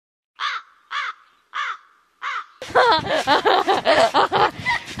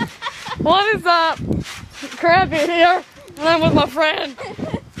What is up? Crabby here, and I'm with my friend.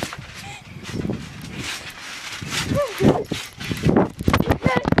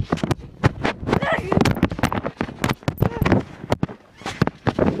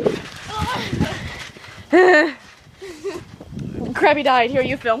 Krabby died. Here,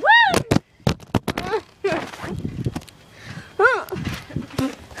 you film. Woo!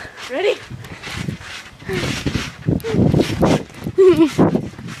 Ready?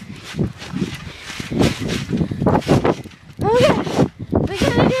 Okay, we're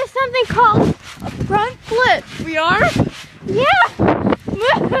gonna do something called a front flip. We are? Yeah!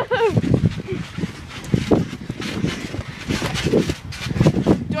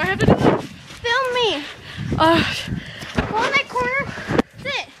 Do I have to do it? Film me. Go in that corner.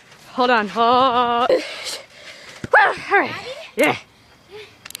 Sit. Hold on. Well, alright. Yeah.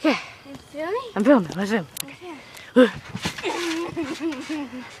 Yeah. You feel me? I'm filming. Let's film. Okay.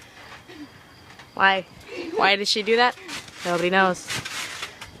 Why? Why did she do that? Nobody knows.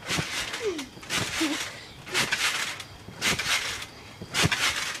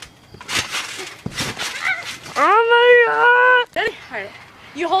 Oh my god! Ready? Alright.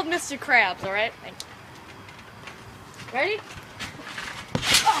 You hold Mr. Krabs, alright? Thank you. Ready?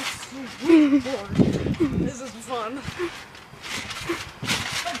 Oh, sweet Lord. This is fun.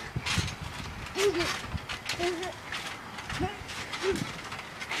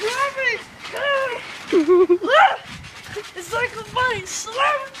 It's like a funny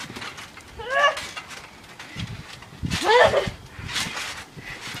slam.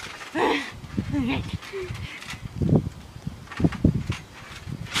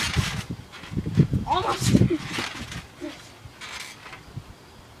 Almost.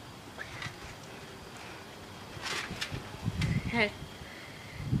 Hey.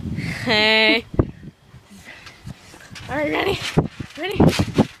 Hey. All right, ready? Ready?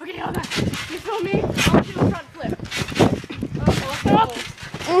 Okay, hold on. You film me. I'll do a front flip.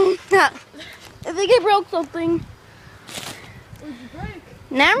 I think I broke something. What did you break?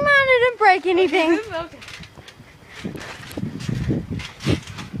 Never mind, I didn't break anything. Okay.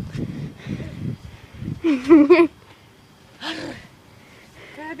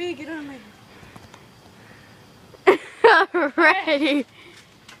 Krabby, get on my. Alrighty.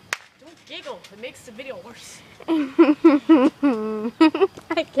 Don't giggle. It makes the video worse. I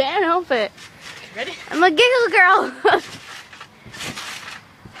can't help it. Ready? I'm a giggle girl.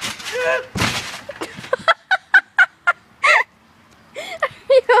 Are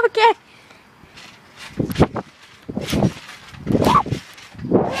you okay?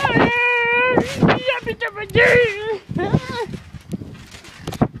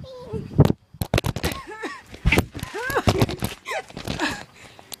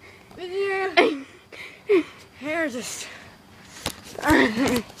 Hair just.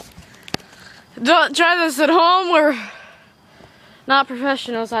 Don't try this at home. We're not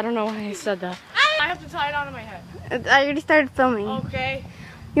professionals. I don't know why I said that. I have to tie it onto my head. I already started filming. Okay.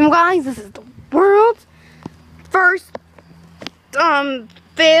 You guys, this is the world's first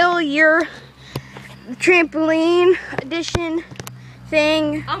failure trampoline edition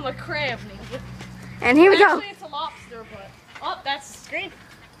thing. I'm a crab, nigga. And here we go. Actually, it's a lobster, but oh, that's the screen.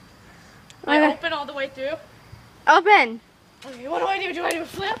 I open all the way through. Open. Okay, what do I do? Do I do a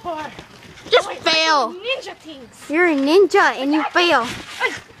flip or Just I fail. do ninja things? You're a ninja and you fail.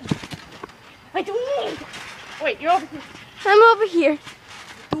 I do ninja. Wait, you're over here. I'm over here.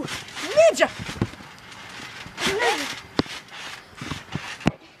 Ninja.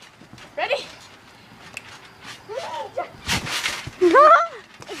 Ready?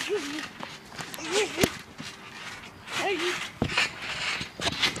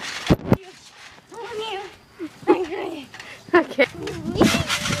 Okay.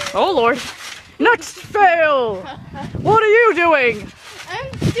 Oh Lord. Next fail. What are you doing? I'm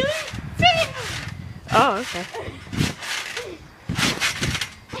doing fail. Oh, okay.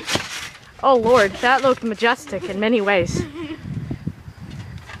 Oh Lord, that looked majestic in many ways.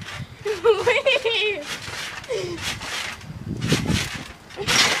 Wait.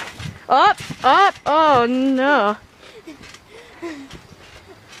 Up, up, oh no.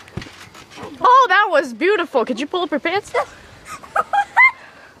 Oh, that was beautiful. Could you pull up your pants?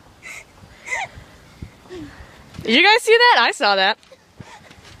 Did you guys see that? I saw that.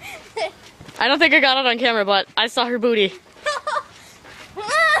 I don't think I got it on camera, but I saw her booty.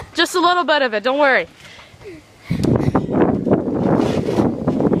 Just a little bit of it, don't worry.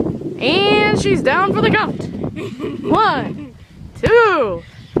 And she's down for the count. 1, 2. Oh,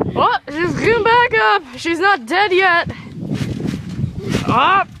 she's getting back up. She's not dead yet.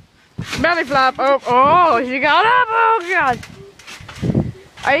 Up. Belly flop. Oh, she got up. Oh, God.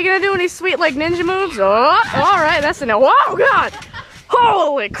 Are you going to do any sweet, like, ninja moves? Oh, all right. That's enough. Whoa, God.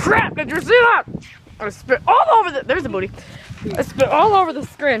 Holy crap. Did you see that? I spit all over the... There's the booty. I spit all over the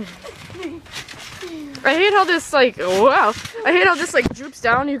screen. I hate how this, like, wow. I hate how this, like, droops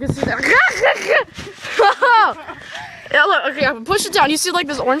down. You can see that. Yeah, look, okay, I'm push it down. You see, like,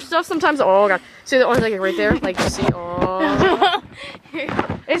 this orange stuff sometimes? Oh, God. See the orange, like, right there? Like, you see? Oh.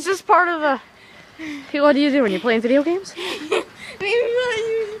 It's just part of the... Hey, what do you do when you're playing video games?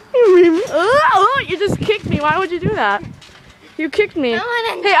 Oh, you just kicked me. Why would you do that? You kicked me. Hey,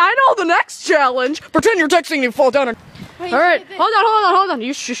 I know the next challenge. Pretend you're texting and you fall down. All right, hold on.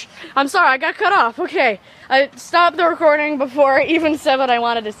 You shush. I'm sorry, I got cut off. Okay, I stopped the recording before I even said what I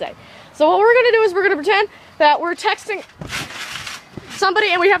wanted to say. So what we're gonna do is we're gonna pretend that we're texting somebody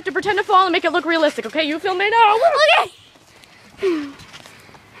and we have to pretend to fall and make it look realistic. Okay, you film me now. Okay.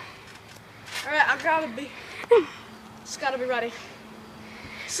 All right, just gotta be ready.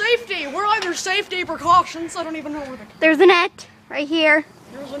 Safety. We're either safety precautions. I don't even know where they're. There's a net right here.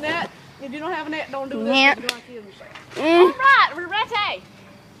 There's a net. If you don't have a net, don't do Net. this. All right, we're ready.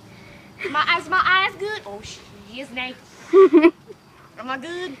 My eyes good. Oh, she is nice. Am I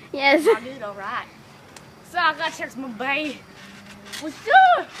good? Yes. Am I good? All right. So I gotta text my bae. What's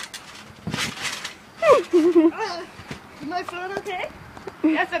up? Is my phone okay?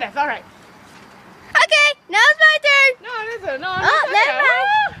 Yes, it is. All right. Okay, now it's my turn. No, it isn't. No, Oh, never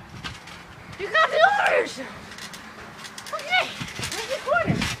mind. You got the orders. Okay. Where's the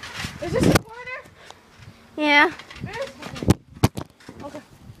corner? Is this the corner? Yeah, Okay.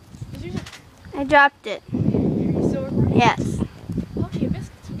 I dropped it. Are you still recording? Yes. Okay,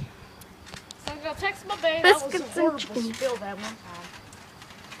 biscuits. So I'm gonna text my babe. Biscuits That was a and horrible chicken. spill that one time.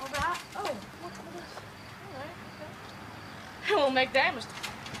 Alright. Oh, what's this? Alright. Okay. It won't make damage.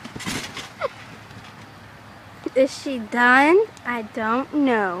 Is she done? I don't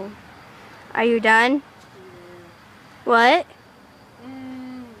know. Are you done? What?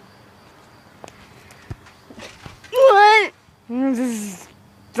 What? Just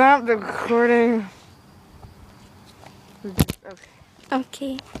stop the recording. Okay.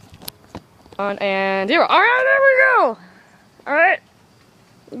 Okay. On and zero. Alright, there we go. Alright.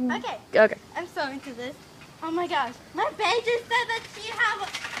 Okay. Okay. I'm so into this. Oh my gosh. My bae just said that she have a...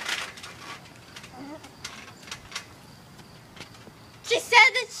 She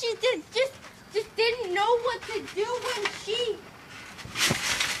said that she just didn't know what to do when she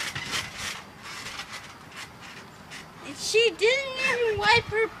didn't even wipe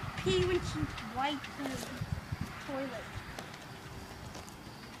her pee when she wiped the toilet.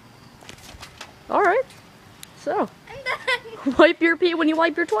 Alright. So, I'm done. wipe your pee when you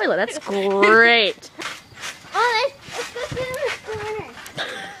wipe your toilet. That's great. Oh, let's go sit in the corner.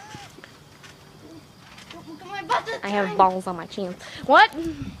 Look at my butt this I have time. balls on my chin. What?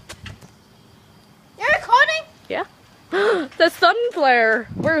 You're recording? Yeah. The sun flare.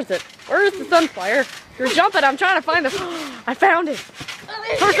 Where is it? Where is the sun flare? You're jumping. I'm trying to find the... I found it.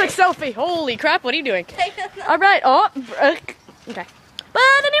 Perfect selfie. Holy crap. What are you doing? All right. Oh. Okay. But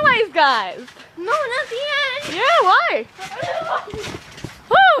anyways, guys. No, not the end. Yeah, why?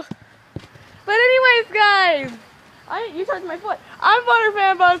 Woo! But anyways, guys. You touched my foot. I'm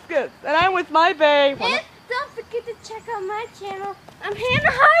Butterfan Buskets, and I'm with my bae. And don't forget to check out my channel. I'm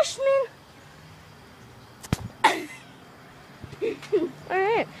Hanna Harshman.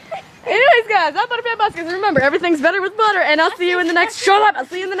 Alright. Anyways, guys, I'm Butterfan Buskets. Remember, everything's better with butter, and I'll see you in the next... Shut up! I'll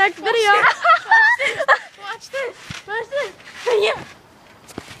see you in the next video. Watch this. Watch this. Yeah.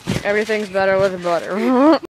 Everything's better with butter.